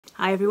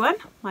Hi everyone,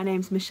 my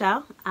name's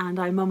Michelle and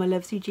I'm Mama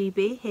Loves You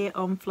GB here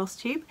on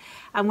FlossTube,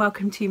 and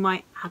welcome to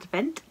my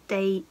Advent,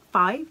 day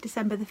 5,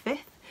 December the 5th.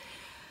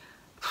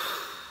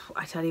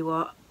 I tell you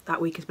what,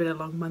 that week has been a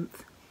long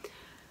month.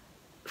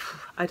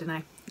 I don't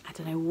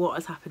know what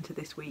has happened to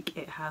this week.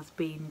 It has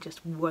been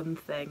just one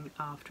thing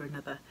after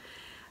another.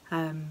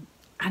 And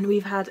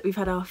we've had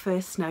our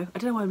first snow. I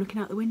don't know why I'm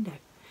looking out the window.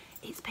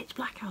 It's pitch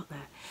black out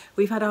there.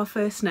 We've had our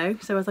first snow,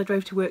 so as I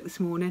drove to work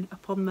this morning,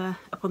 up on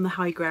the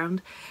high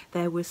ground,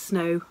 there was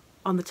snow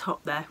on the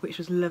top there, which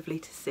was lovely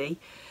to see.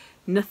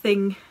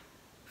 Nothing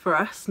for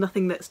us,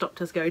 nothing that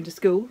stopped us going to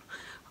school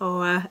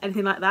or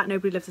anything like that.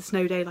 Nobody loves a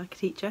snow day like a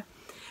teacher,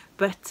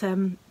 but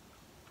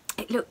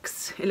it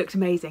looked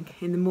amazing.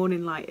 In the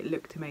morning light it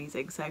looked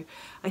amazing. So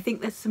I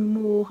think there's some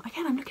more,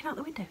 again I'm looking out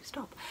the window,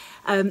 stop.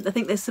 I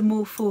think there's some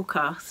more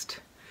forecast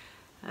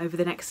over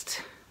the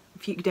next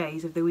few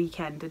days of the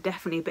weekend, and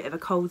definitely a bit of a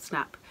cold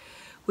snap,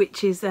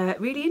 which is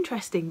really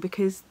interesting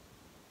because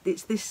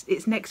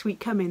it's next week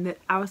coming that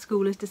our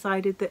school has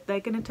decided that they're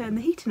going to turn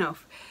the heating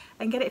off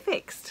and get it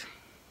fixed.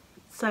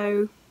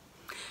 So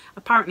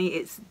apparently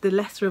it's the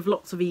lesser of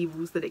lots of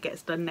evils that it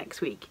gets done next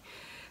week.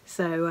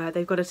 So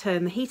they've got to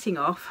turn the heating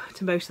off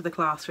to most of the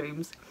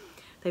classrooms.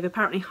 They've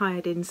apparently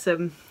hired in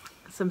some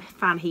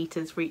fan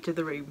heaters for each of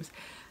the rooms,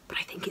 but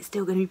I think it's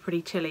still going to be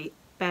pretty chilly,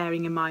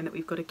 bearing in mind that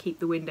we've got to keep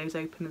the windows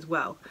open as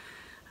well.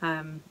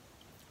 And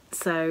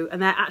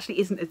there actually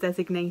isn't a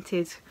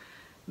designated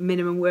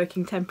minimum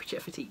working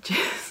temperature for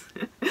teachers.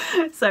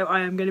 So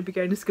I am going to be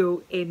going to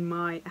school in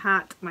my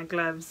hat, my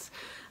gloves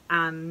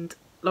and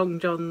long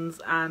johns,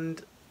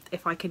 and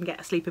if I can get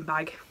a sleeping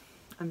bag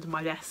under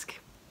my desk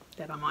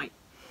then I might,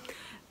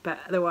 but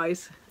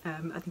otherwise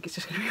I think it's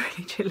just going to be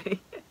really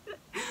chilly.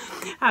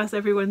 How's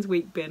everyone's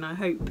week been? I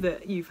hope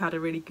that you've had a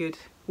really good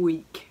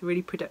week, a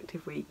really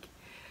productive week.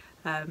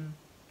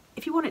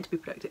 If you want it to be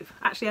productive.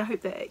 Actually, I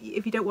hope that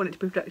if you don't want it to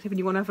be productive and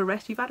you want to have a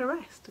rest, you've had a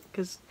rest,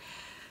 because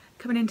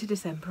coming into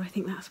December I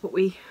think that's what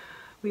we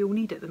all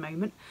need at the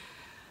moment.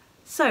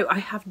 So I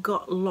have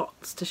got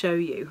lots to show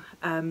you.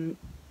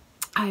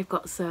 I've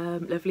got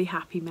some lovely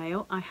happy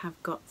mail, I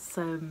have got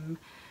some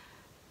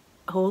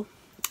haul,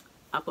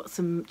 I've got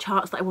some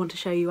charts that I want to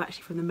show you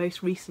actually from the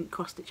most recent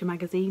Cross Stitcher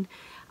magazine.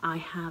 I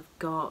have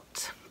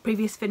got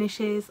previous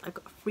finishes, I've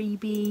got a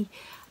freebie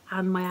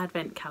and my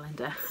advent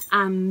calendar,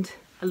 and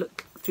a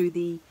look through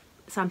the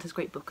Santa's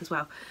Great Book as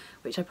well,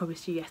 which I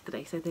promised you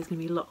yesterday, so there's going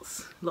to be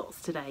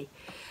lots today.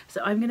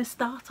 So I'm going to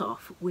start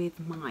off with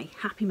my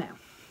happy mail,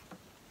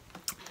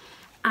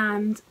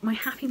 and my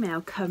happy mail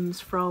comes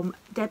from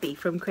Debbie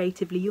from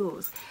Creatively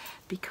Yours,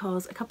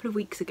 because a couple of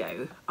weeks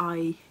ago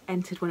I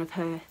entered one of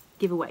her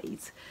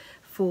giveaways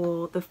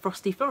for the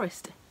Frosty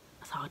Forest,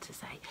 that's hard to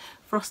say,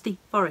 Frosty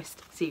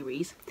Forest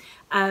series,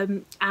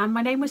 and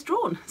my name was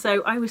drawn,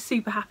 so I was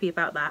super happy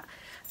about that.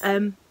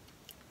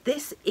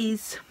 This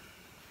is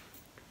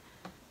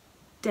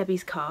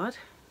Debbie's card,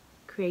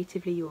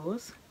 Creatively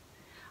Yours.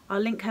 I'll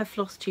link her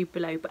FlossTube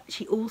below, but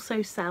she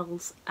also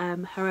sells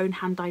her own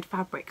hand-dyed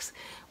fabrics,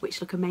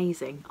 which look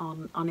amazing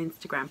on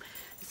Instagram.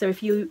 So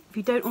if you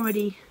don't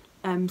already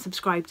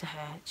subscribe to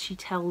her, she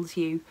tells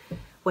you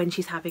when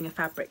she's having a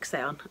fabric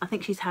sale. I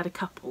think she's had a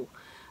couple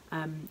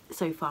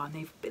so far,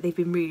 and they've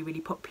been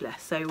really popular.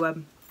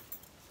 So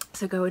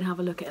so go and have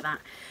a look at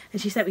that.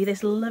 And she sent me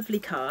this lovely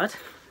card.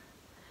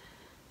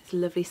 This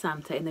lovely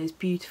Santa in those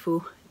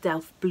beautiful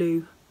Delft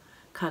blue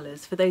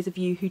colours. For those of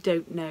you who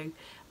don't know,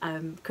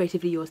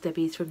 Creatively Yours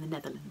Debbie is from the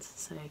Netherlands,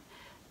 so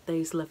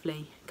those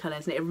lovely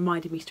colours, and it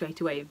reminded me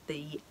straight away of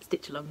the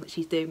stitch along that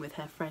she's doing with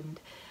her friend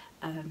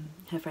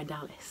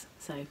Alice.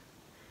 So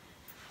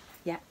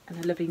yeah,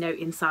 and a lovely note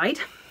inside.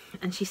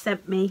 And she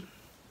sent me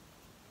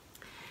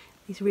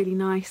these really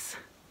nice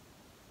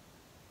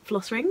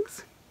floss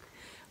rings,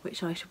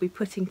 which I shall be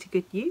putting to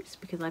good use,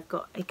 because I've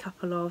got a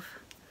couple of,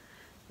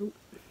 ooh,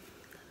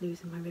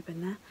 losing my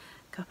ribbon there,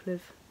 a couple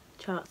of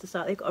charts to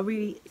start. They've got a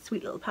really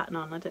sweet little pattern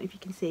on, I don't know if you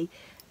can see,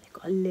 they've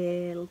got a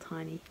little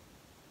tiny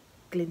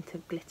glint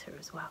of glitter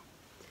as well,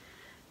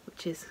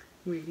 which is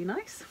really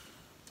nice.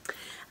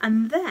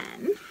 And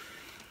then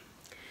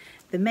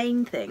the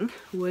main thing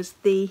was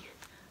the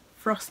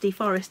Frosty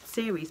Forest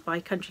series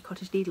by Country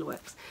Cottage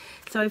Needleworks.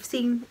 So I've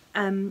seen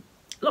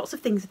lots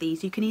of things of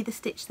these. You can either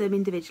stitch them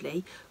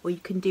individually or you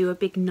can do a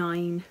big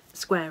 9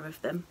 square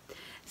of them.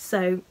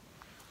 So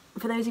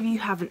for those of you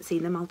who haven't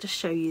seen them, I'll just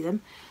show you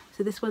them.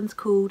 So this one's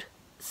called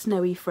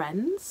Snowy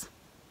Friends.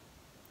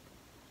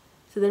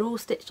 So they're all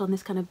stitched on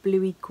this kind of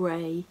bluey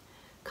grey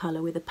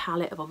colour with a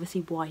palette of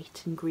obviously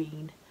white and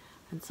green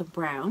and some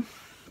brown.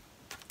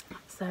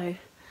 So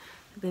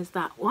there's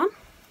that one.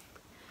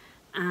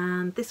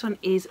 And this one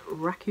is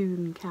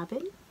Raccoon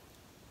Cabin,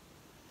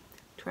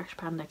 Trash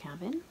Panda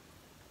Cabin.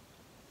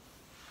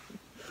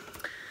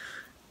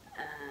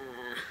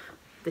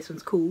 This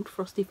one's called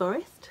Frosty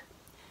Forest.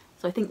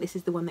 So I think this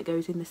is the one that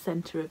goes in the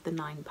centre of the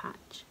 9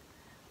 patch.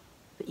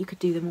 But you could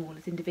do them all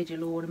as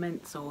individual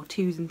ornaments or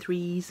 2s and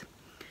 3s.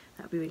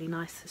 That would be really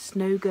nice.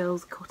 Snow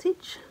Girl's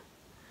Cottage,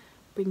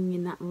 bringing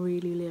in that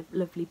really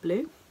lovely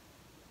blue.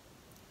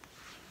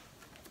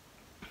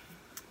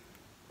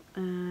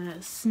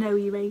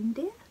 Snowy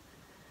reindeer.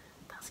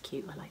 That's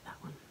cute, I like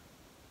that one.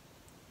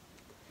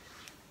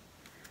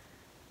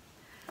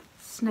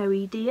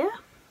 Snowy deer.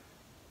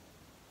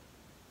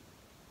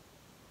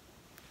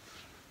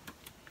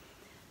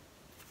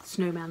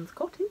 Snowman's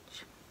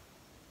cottage.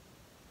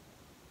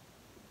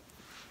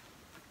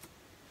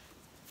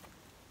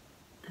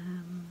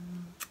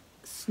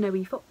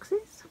 Snowy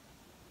foxes.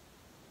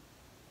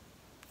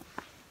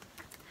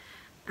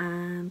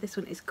 And this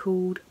one is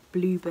called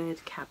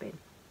Bluebird Cabin.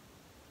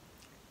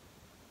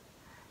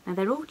 Now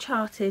they're all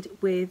charted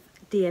with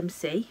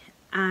DMC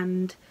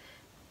and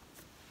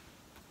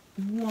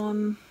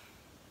one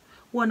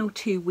or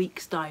 2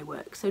 weeks dye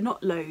work, so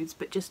not loads,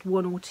 but just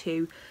 1 or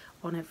 2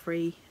 on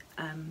every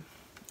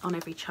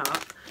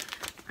chart.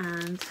 And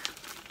I'm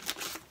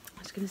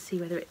just going to see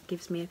whether it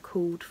gives me a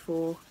code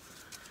for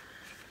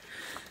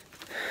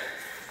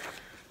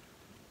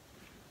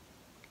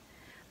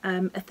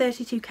a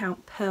 32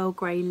 count pearl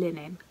grey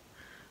linen,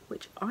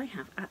 which I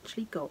have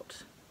actually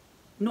got,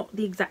 not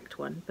the exact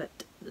one,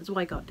 but that's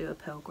why I got to do a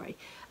pearl grey,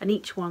 and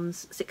each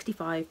one's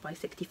 65 by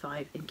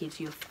 65 and gives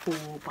you a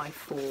 4 by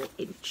 4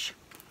 inch.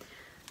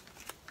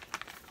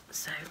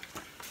 So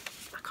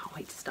I can't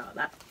wait to start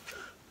that.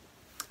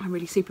 I'm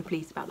really super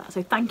pleased about that.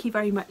 So thank you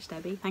very much,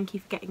 Debbie. Thank you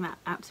for getting that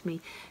out to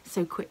me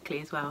so quickly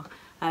as well.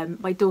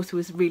 My daughter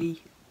was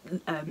really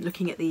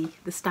looking at the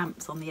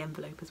stamps on the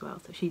envelope as well,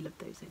 so she loved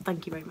those. So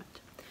thank you very much.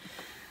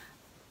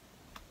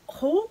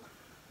 Haul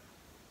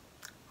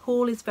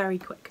is very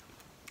quick.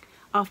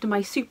 After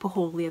my super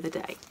haul the other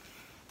day,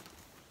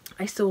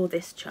 I saw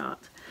this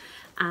chart,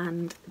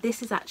 and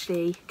this is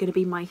actually going to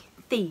be my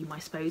theme, I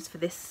suppose, for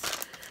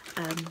this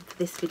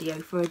video,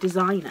 for a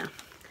designer.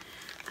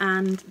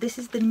 And this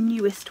is the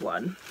newest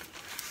one.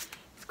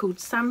 It's called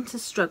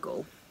Santa's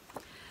Struggle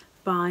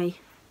by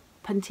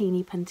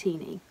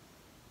Puntini.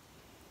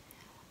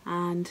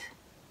 And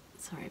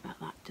sorry about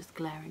that, just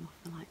glaring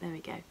off the light, there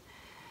we go.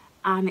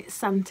 And it's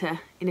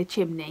Santa in a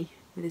chimney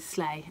with his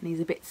sleigh, and he's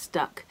a bit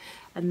stuck,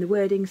 and the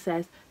wording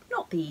says,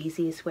 not the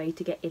easiest way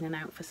to get in and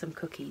out for some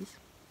cookies.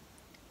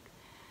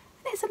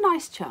 And it's a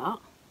nice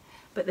chart,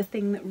 but the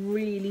thing that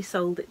really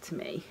sold it to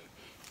me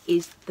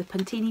is the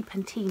Puntini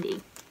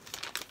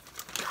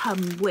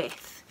come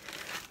with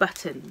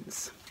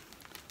buttons.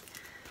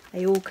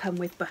 They all come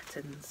with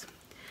buttons.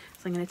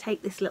 So I'm going to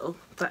take this little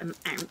button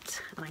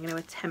out, and I'm going to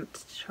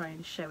attempt to try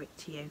and show it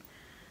to you.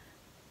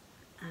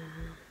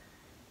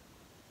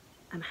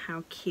 And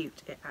how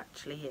cute it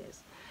actually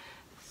is.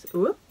 So,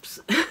 whoops.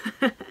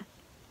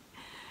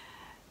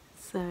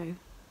 So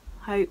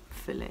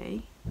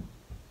hopefully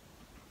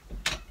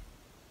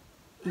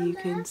you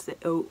can see,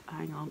 oh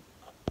hang on,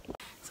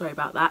 sorry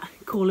about that,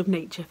 call of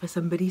nature for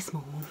somebody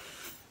small.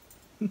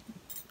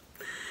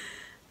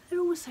 They're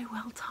all so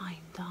well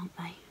timed, aren't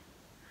they?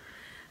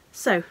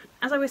 So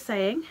as I was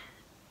saying,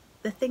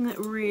 the thing that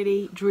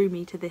really drew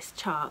me to this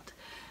chart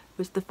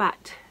was the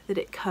fact that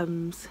it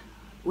comes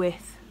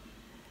with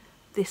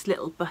this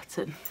little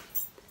button.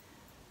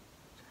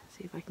 Let's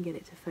see if I can get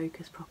it to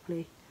focus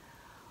properly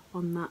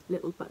on that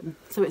little button.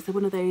 So it's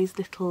one of those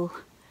little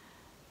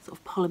sort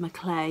of polymer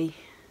clay,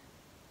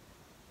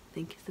 I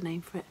think is the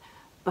name for it,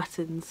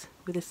 buttons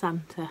with a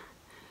Santa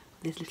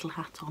with his little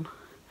hat on,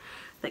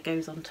 that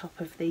goes on top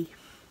of the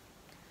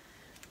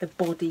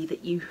body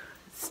that you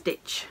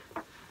stitch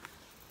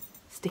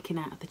sticking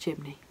out of the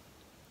chimney.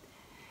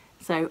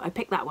 So I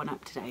picked that one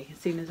up today as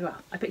soon as, well,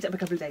 I picked it up a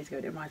couple of days ago,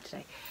 it arrived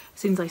today. As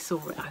soon as I saw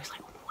it, I was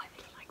like, oh, I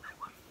really like that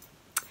one.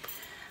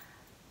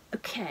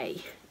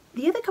 Okay,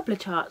 the other couple of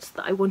charts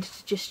that I wanted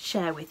to just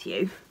share with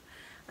you,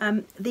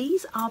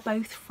 these are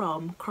both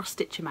from Cross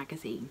Stitcher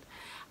magazine,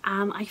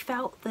 and I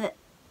felt that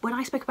when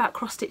I spoke about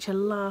Cross Stitcher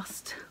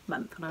last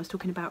month, when I was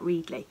talking about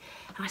Readly,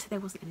 and I said there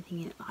wasn't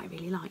anything in it that I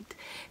really liked,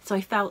 so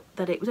I felt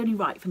that it was only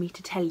right for me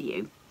to tell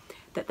you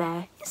that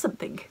there is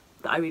something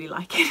that I really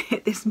like in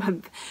it this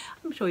month.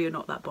 I'm sure you're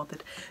not that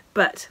bothered,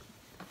 but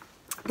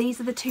these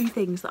are the two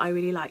things that I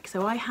really like.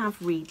 So I have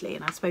Readly,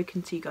 and I've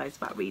spoken to you guys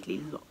about Readly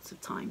lots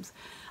of times,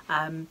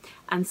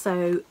 and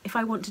so if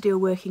I want to do a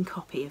working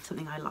copy of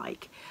something I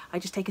like, I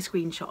just take a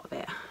screenshot of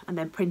it and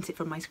then print it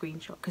from my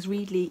screenshot, because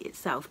Readly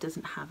itself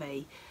doesn't have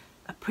a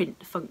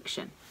print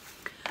function.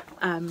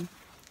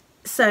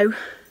 So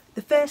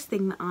the first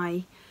thing that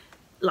I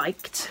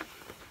liked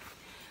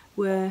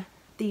were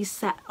these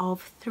set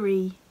of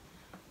 3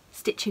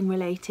 stitching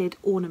related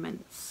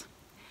ornaments.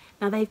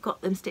 Now they've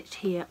got them stitched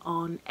here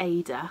on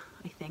Ada,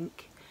 I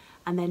think,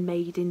 and then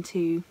made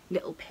into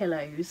little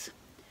pillows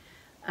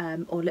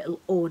or little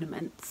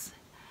ornaments,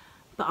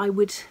 but I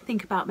would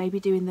think about maybe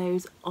doing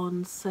those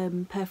on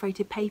some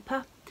perforated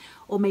paper,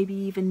 or maybe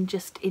even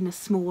just in a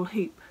small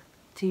hoop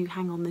to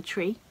hang on the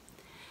tree.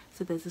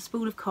 So there's a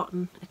spool of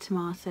cotton, a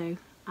tomato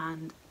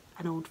and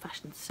an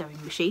old-fashioned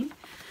sewing machine.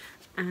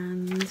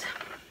 And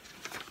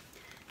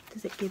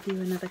does it give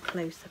you another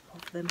close-up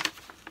of them?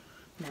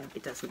 No,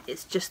 it doesn't,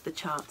 it's just the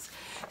charts.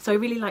 So I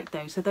really like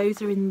those. So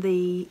those are in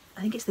the,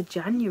 I think it's the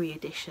January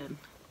edition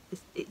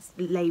it's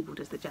labelled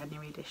as the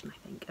January edition,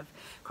 I think, of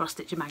Cross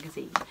Stitcher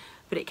magazine,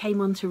 but it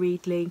came on to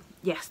Readly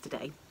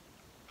yesterday,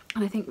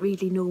 and I think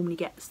Readly normally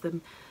gets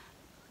them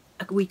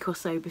a week or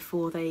so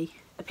before they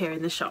appear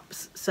in the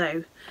shops.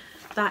 So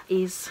that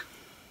is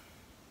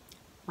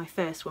my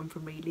first one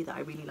from Readly that I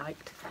really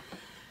liked.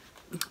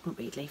 Not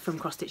Readly, from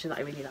Cross Stitcher that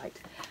I really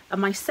liked.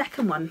 And my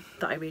second one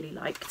that I really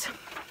liked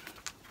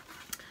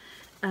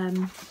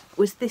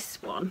was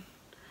this one,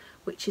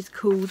 which is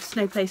called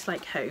Snow Place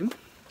Like Home,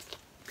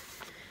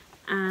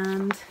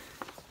 and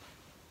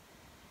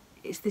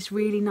it's this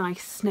really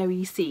nice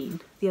snowy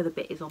scene. The other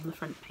bit is on the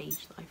front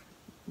page that I've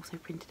also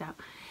printed out,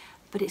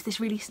 but it's this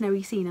really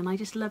snowy scene, and I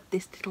just love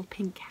this little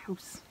pink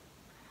house.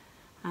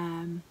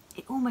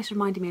 It almost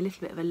reminded me a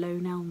little bit of a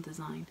Lone Elm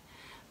design,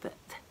 but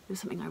there was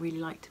something I really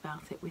liked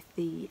about it, with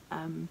the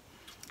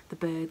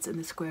birds and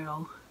the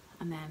squirrel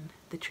and then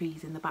the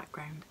trees in the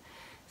background.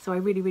 So I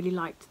really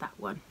liked that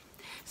one.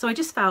 So I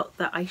just felt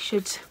that I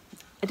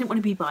didn't want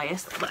to be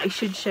biased, but I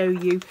should show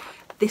you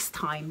this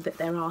time that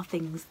there are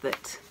things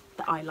that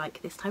I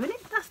like this time. And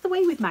that's the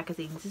way with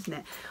magazines, isn't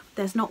it?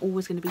 There's not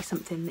always going to be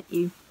something that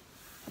you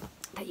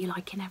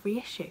like in every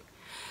issue.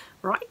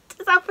 Right,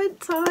 it's Advent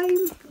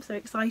time. I'm so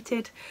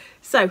excited.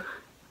 So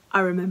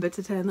I remembered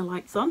to turn the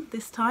lights on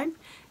this time.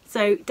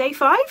 So day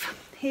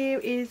 5, here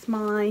is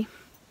my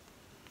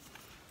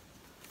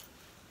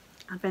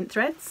Advent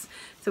threads.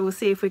 So we'll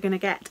see if we're going to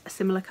get a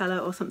similar colour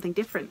or something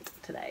different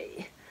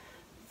today.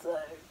 So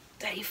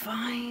day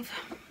 5,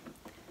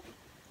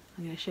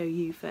 I'm going to show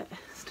you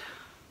first.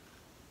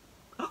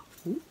 Oh,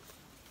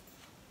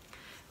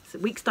 so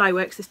Weeks Dye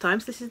Works this time.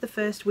 So this is the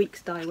first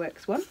Weeks Dye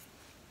Works one.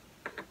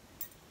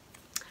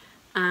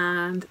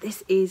 And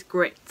this is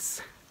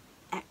Grits.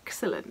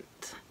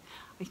 Excellent.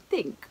 I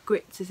think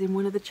Grits is in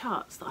one of the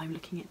charts that I'm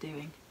looking at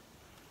doing.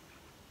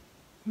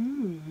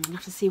 I'll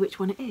have to see which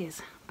one it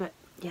is, but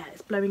yeah,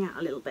 it's blowing out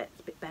a little bit.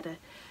 It's a bit better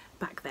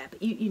back there,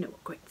 but you know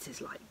what Grits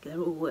is like. They're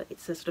all,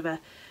 it's a sort of a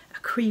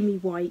creamy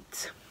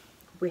white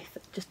with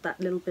just that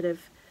little bit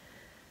of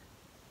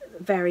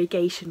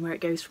variegation where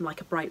it goes from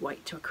like a bright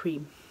white to a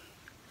cream.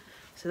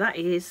 So that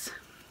is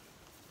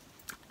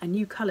a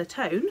new colour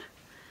tone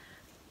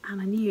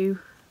and a new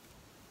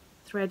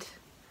thread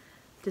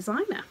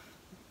designer.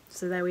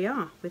 So there we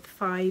are with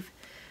five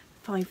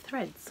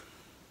threads.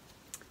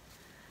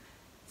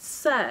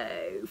 So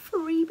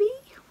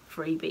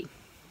freebie.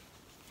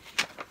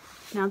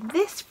 Now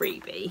this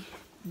freebie,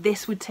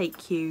 this would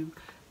take you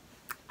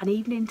an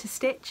evening to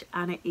stitch,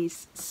 and it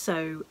is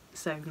so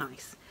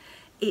nice.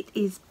 It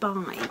is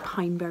by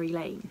Pineberry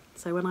Lane.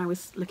 So when I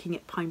was looking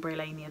at Pineberry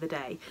Lane the other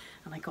day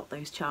and I got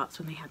those charts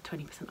when they had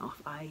 20%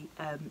 off, I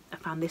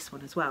found this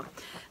one as well.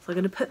 So I'm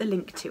going to put the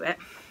link to it.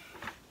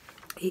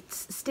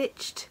 It's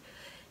stitched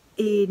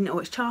in,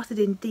 or it's charted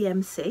in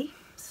DMC,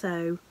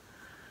 so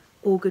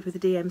all good with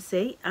the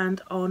DMC,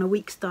 and on a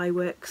Weeks Dye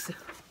Works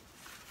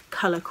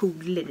colour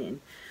called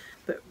Linen.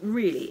 But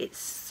really it's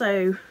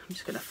so, I'm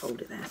just going to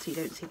fold it there so you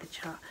don't see the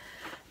chart.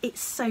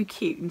 It's so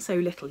cute and so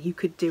little. You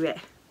could do it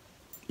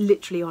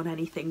literally on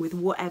anything with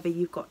whatever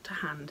you've got to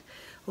hand,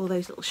 all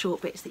those little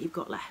short bits that you've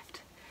got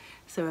left.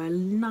 So a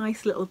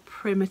nice little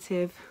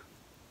primitive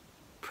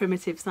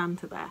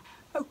Santa there.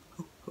 Ho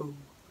ho ho.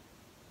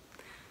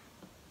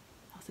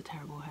 That's a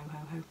terrible ho ho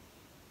ho.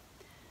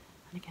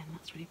 And again,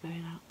 that's really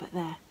blowing out, but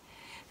there.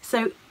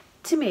 So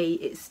to me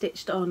it's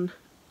stitched on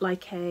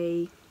like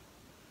a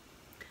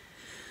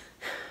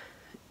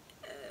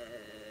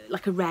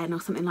wren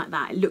or something like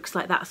that. It looks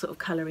like that sort of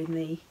colour in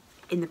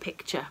the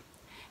picture.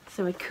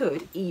 So I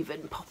could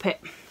even pop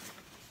it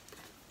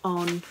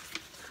on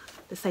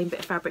the same bit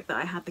of fabric that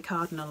I had the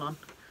cardinal on.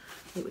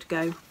 It would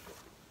go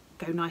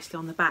nicely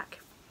on the back.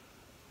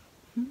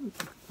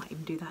 Might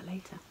even do that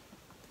later.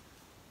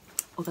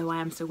 Although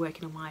I am still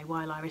working on my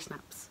Wild Iris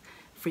Snaps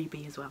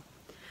freebie as well.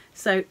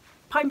 So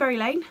Pineberry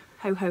Lane,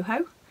 ho ho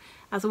ho.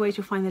 As always,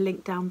 you'll find the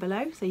link down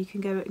below, so you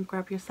can go and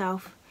grab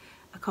yourself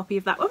a copy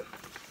of that one.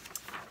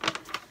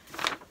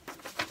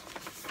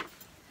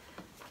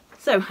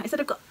 So I said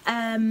I've got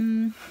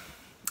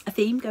a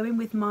theme going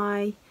with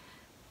my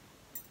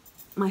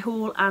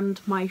haul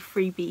and my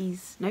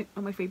freebies. No,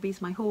 not my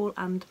freebies, my haul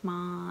and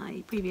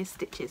my previous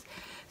stitches.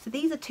 So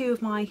these are 2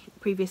 of my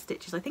previous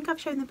stitches. I think I've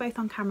shown them both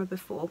on camera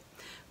before,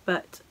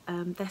 but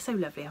they're so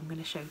lovely, I'm going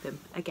to show them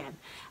again.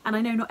 And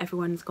I know not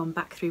everyone's gone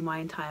back through my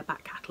entire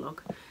back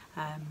catalogue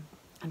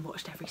and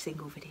watched every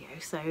single video,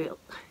 so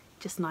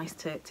just nice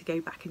to go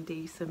back and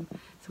do some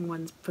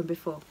ones from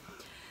before.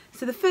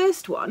 So the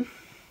first one,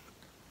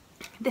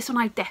 this one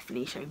I've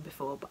definitely shown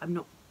before, but I'm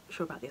not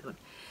sure about the other one.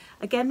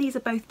 Again, these are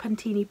both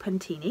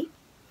Puntini.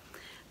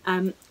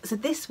 So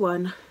this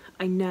one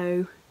I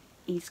know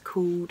is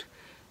called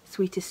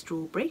Sweetest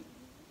Strawberry,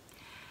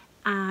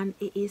 and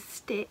it is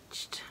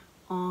stitched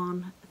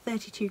on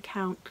 32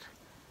 count,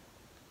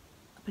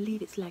 I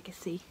believe it's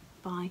Legacy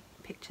by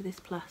Picture This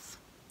Plus.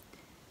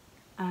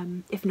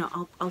 If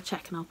not, I'll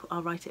check and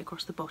I'll write it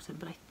across the bottom,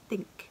 but I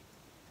think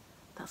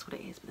that's what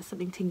it is. But there's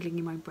something tingling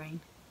in my brain.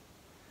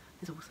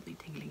 There's always something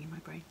tingling in my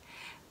brain.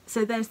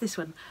 so there's this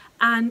one,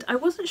 and I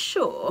wasn't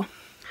sure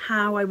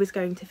how I was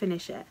going to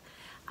finish it,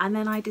 and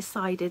then I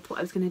decided what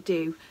I was going to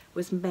do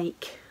was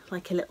make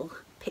like a little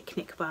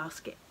picnic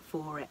basket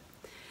for it.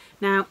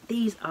 Now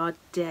these are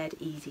dead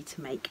easy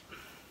to make.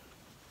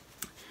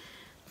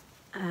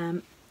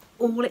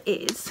 All it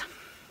is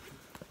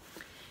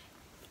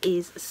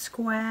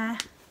square,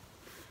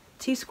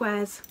 2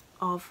 squares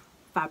of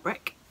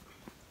fabric,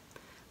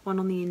 one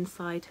on the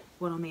inside,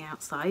 one on the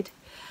outside,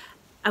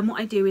 and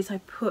what I do is I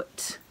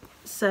put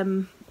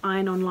some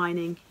iron-on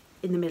lining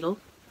in the middle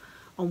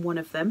on one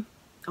of them,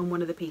 on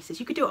one of the pieces.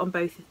 You could do it on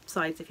both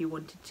sides if you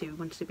wanted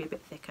to be a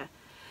bit thicker,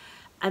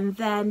 and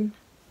then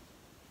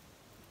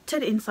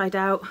turn it inside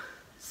out,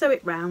 sew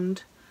it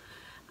round,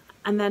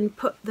 and then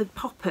put the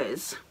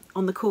poppers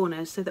on the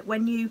corners so that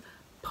when you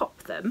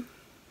pop them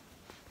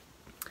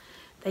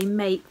they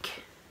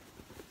make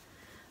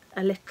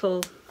a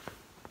little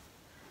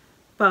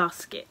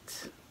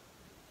basket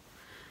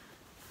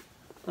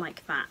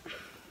like that.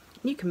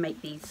 You can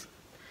make these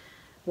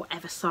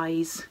whatever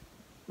size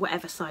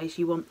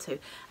you want to,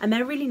 and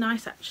they're really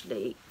nice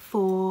actually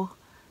for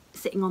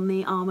sitting on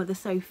the arm of the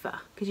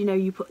sofa, because you know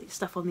you put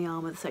stuff on the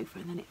arm of the sofa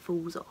and then it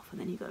falls off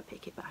and then you've got to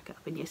pick it back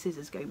up and your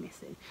scissors go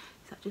missing.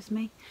 Is that just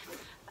me?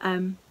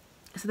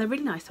 So they're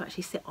really nice to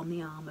actually sit on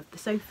the arm of the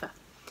sofa.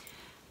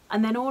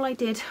 And then all I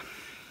did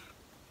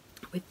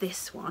with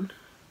this one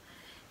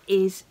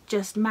is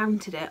just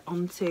mounted it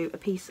onto a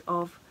piece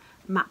of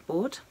mat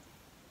board.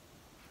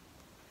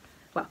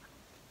 Well,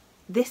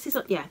 this is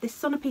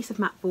on a piece of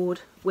mat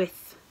board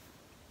with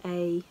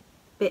a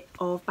bit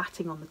of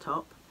batting on the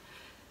top,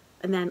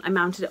 and then I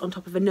mounted it on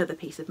top of another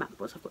piece of mat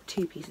board, so I've got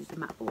 2 pieces of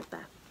mat board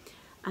there,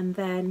 and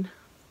then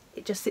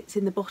it just sits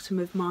in the bottom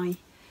of my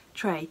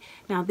tray.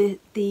 Now the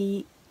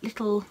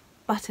little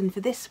button for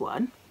this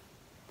one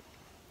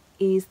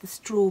is the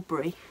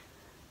strawberry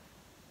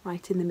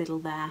right in the middle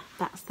there.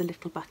 That's the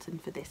little button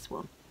for this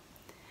one,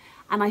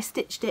 and I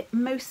stitched it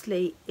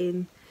mostly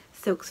in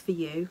Silks for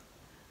You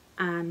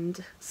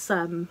and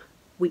some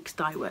Weeks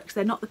Dye Works.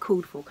 They're not the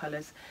called for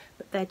colours,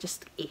 but they're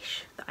just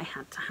ish that I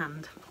had to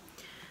hand,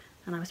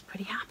 and I was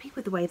pretty happy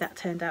with the way that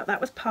turned out.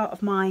 That was part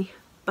of my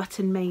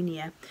button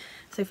mania.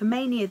 So for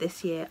Mania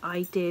this year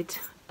I did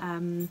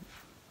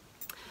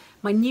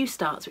my new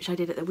starts, which I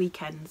did at the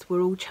weekends,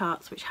 were all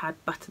charts which had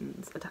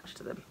buttons attached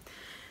to them.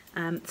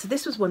 So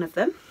this was one of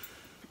them,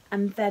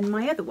 and then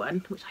my other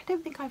one, which I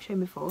don't think I've shown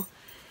before,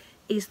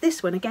 is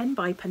this one again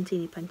by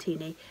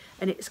Pantini,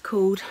 and it's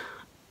called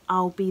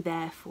I'll Be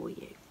There For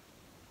You.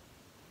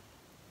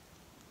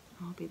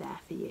 I'll Be There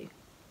For You.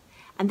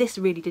 And this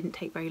really didn't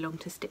take very long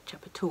to stitch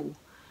up at all.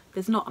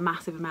 There's not a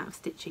massive amount of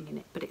stitching in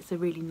it, but it's a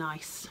really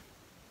nice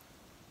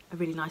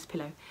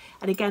pillow.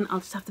 And again, I'll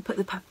just have to put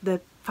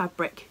the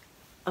fabric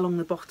along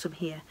the bottom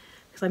here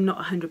because I'm not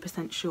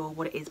 100% sure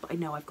what it is, but I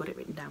know I've got it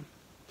written down.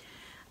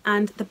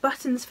 And the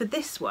buttons for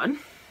this one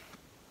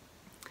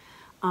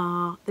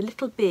are the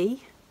little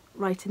bee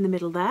right in the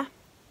middle there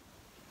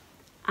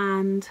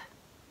and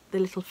the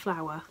little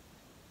flower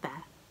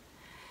there.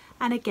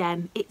 And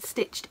again, it's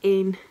stitched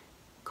in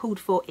called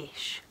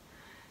for-ish,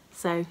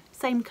 so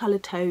same colour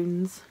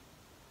tones,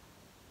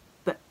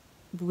 but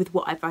with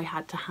whatever I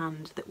had to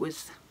hand that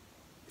was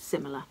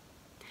similar.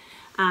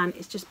 And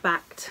it's just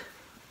backed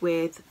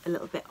with a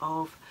little bit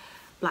of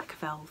black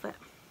velvet,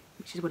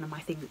 which is one of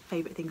my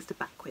favourite things to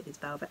back with, is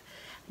velvet.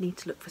 I need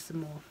to look for some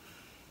more.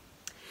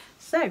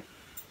 So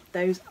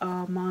those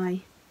are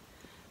my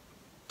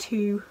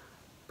 2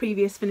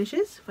 previous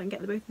finishes, if I can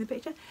get them both in the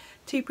picture,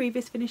 2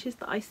 previous finishes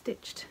that I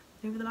stitched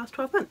over the last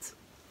 12 months.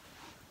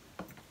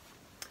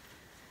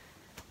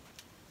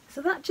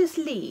 So that just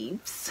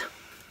leaves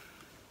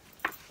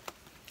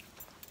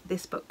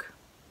this book.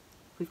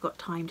 We've got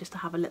time just to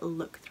have a little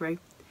look through.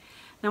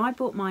 Now I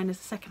bought mine as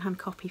a second-hand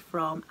copy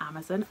from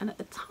Amazon, and at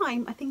the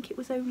time I think it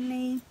was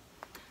only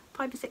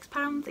 £5 or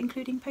 £6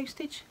 including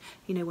postage.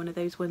 You know, one of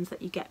those ones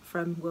that you get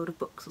from World of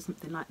Books or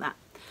something like that.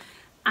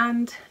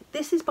 And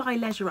this is by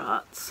Leisure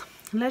Arts.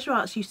 And Leisure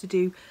Arts used to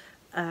do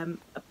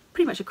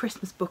pretty much a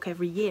Christmas book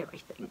every year, I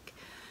think.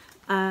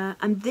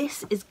 And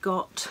this has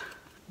got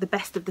the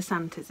best of the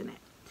Santas in it,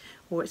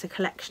 or it's a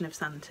collection of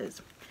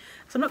Santas.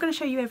 So I'm not going to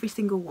show you every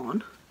single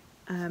one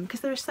because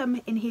there are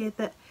some in here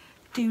that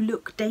do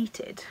look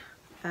dated.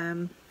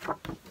 You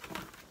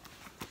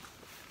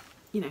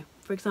know,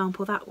 for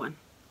example, that one.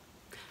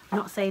 I'm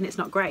not saying it's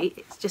not great,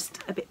 it's just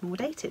a bit more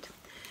dated.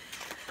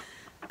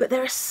 But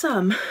there are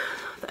some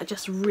that are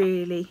just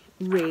really,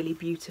 really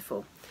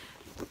beautiful.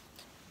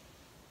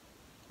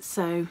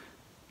 So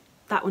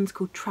that one's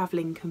called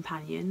Travelling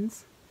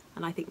Companions,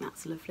 and I think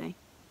that's lovely.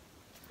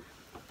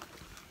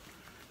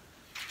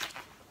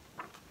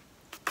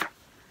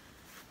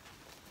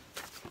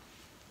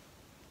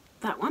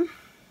 That one.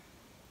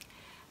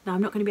 Now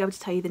I'm not going to be able to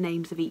tell you the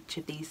names of each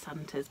of these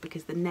Santas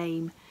because the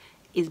name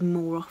is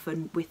more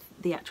often with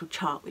the actual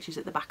chart, which is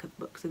at the back of the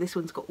book. So this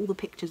one's got all the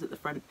pictures at the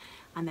front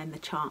and then the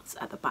charts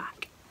at the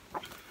back.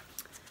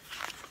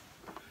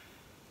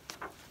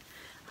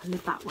 I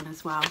love that one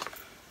as well,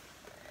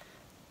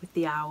 with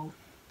the owl.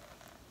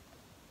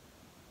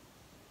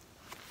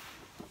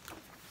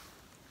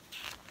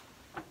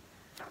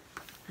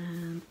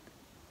 And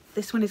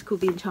this one is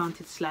called the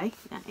Enchanted Sleigh.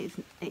 It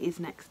is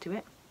next to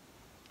it.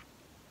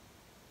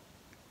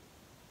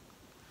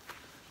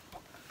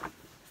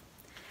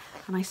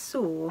 And I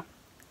saw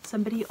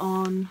somebody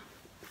on,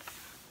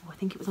 I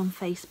think it was on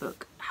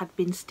Facebook, had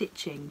been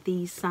stitching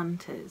these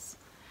Santas,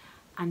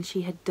 and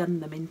she had done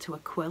them into a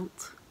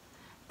quilt.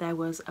 There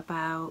was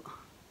about,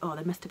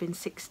 there must have been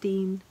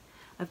 16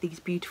 of these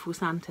beautiful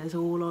Santas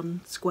all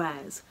on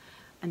squares,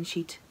 and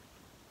she'd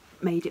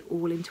made it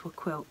all into a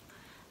quilt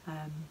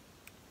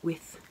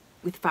with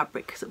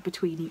fabric sort of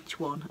between each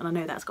one. And I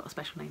know that's got a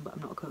special name, but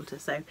I'm not a quilter,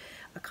 so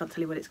I can't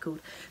tell you what it's called.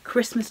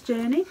 Christmas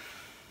Journey.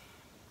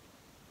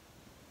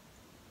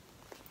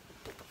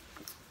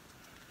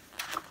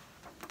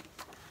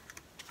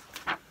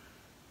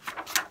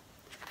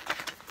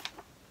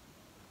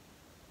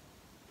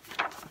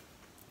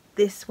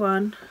 This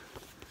one,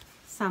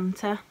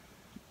 Santa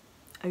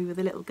over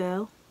the little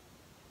girl.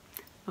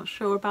 Not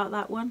sure about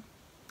that one.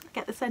 I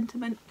get the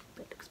sentiment,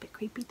 but it looks a bit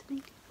creepy to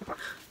me.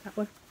 That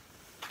one.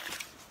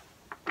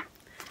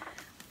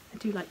 I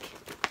do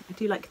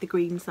like the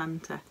green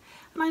Santa,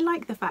 and I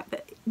like the fact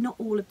that not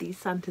all of these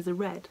Santas are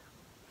red.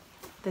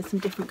 There's some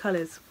different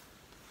colours.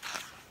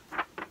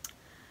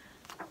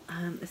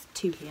 There's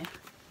two here.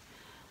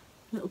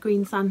 Little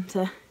green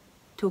Santa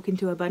talking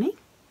to a bunny,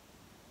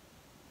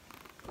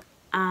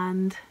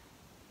 and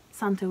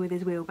Santa with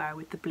his wheelbarrow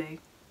with the blue.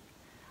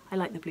 I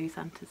like the blue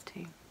Santas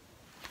too.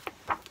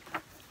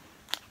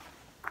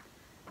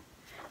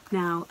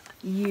 Now,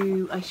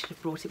 I should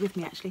have brought it with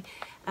me actually.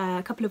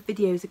 A couple of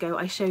videos ago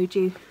I showed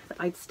you that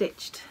I'd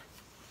stitched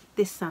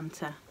this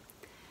Santa,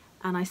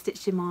 and I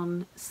stitched him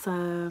on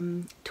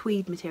some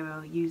tweed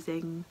material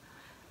using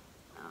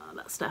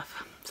that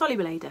stuff,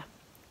 Soluble Ader.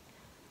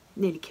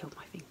 Nearly killed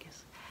my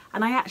fingers.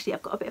 And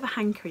I've got a bit of a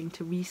hankering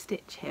to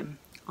restitch him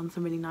on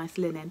some really nice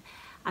linen,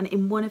 and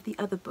in one of the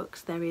other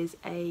books there is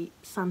a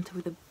Santa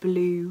with a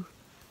blue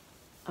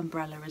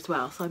umbrella as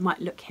well, so I might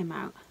look him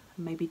out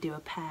and maybe do a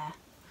pair.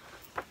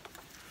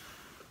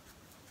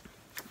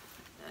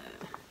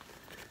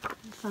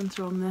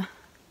 Santa on the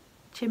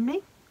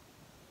chimney.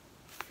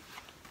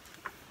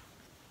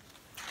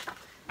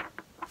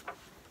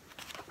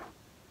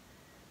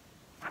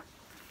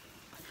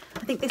 I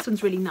think this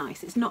one's really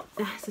nice. It's not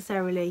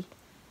necessarily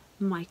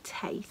my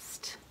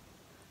taste,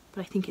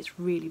 but I think it's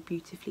really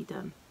beautifully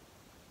done.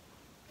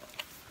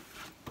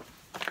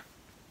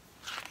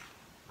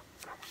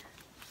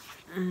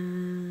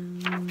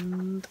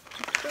 And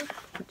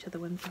which other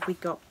ones have we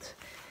got?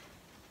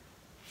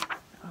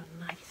 Oh,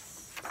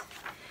 nice.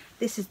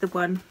 This is the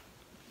one,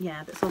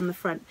 yeah, that's on the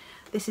front.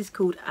 This is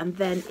called And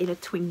Then in a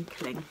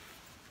Twinkling.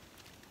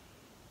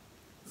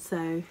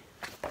 So,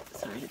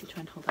 sorry, let me try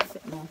and hold that a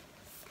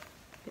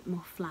bit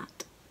more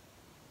flat.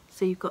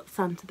 So you've got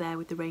Santa there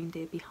with the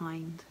reindeer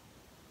behind.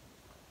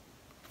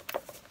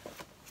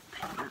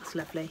 That's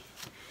lovely.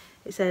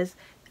 It says,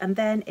 and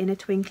then in a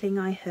twinkling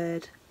I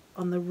heard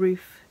on the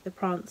roof the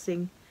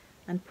prancing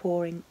and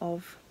pawing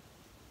of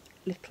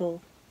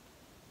little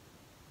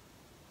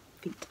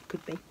feet,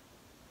 could be.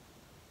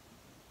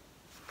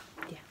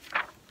 Yeah.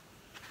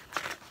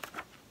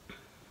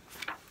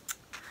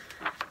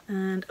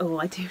 And oh,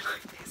 I do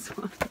like this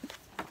one.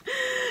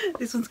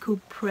 This one's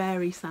called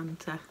Prairie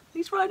Santa.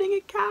 He's riding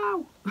a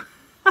cow.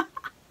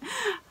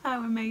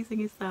 How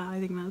amazing is that? I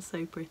think that's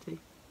so pretty.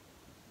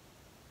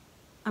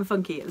 And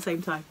funky at the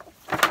same time.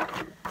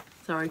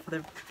 Sorry for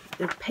the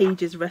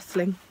pages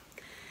rustling.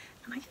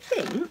 And I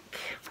think,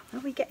 are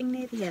we getting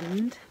near the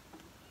end?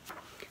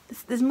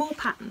 There's more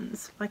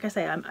patterns. Like I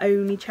say, I'm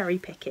only cherry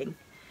picking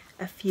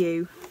a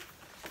few.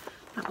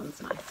 That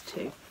one's nice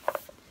too.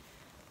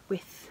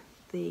 With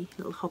the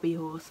little hobby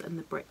horse and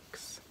the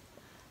bricks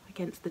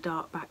against the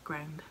dark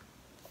background.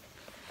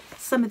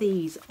 Some of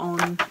these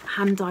on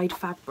hand-dyed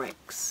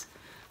fabrics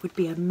would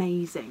be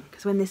amazing,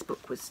 because when this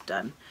book was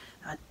done,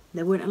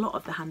 there weren't a lot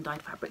of the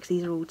hand-dyed fabrics.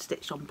 These are all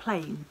stitched on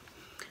plain,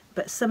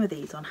 but some of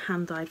these on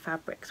hand-dyed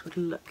fabrics would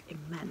look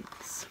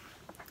immense.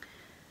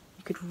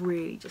 You could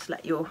really just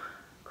let your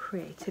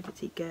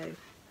creativity go.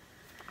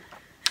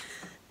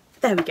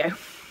 There we go.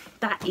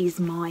 That is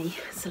my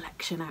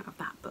selection out of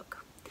that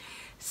book.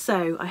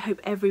 So I hope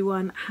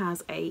everyone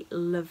has a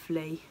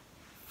lovely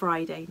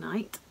Friday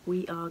night.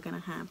 We are going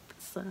to have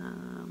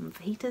some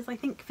fajitas, I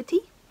think, for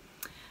tea,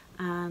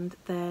 and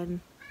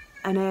then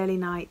an early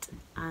night,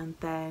 and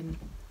then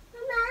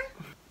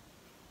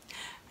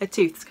her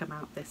tooth's come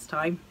out this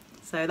time,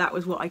 so that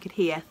was what I could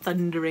hear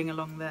thundering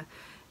along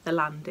the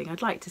landing.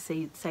 I'd like to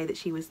say that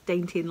she was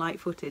dainty and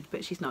light-footed,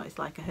 but she's not. It's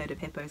like a herd of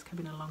hippos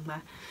coming along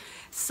there.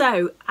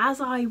 So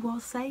as I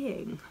was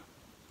saying,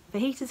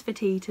 fajitas for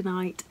tea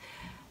tonight,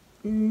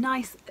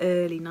 nice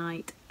early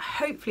night,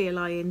 hopefully a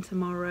lie-in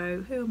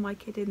tomorrow. Who am I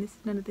kidding?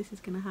 None of this is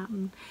going to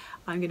happen.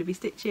 I'm going to be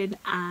stitching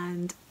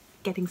and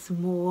getting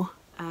some more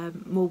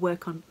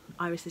work on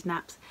Iris's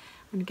naps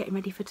and getting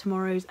ready for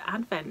tomorrow's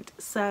Advent.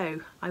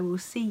 So I will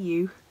see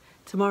you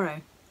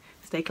tomorrow.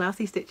 Stay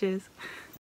classy, stitchers.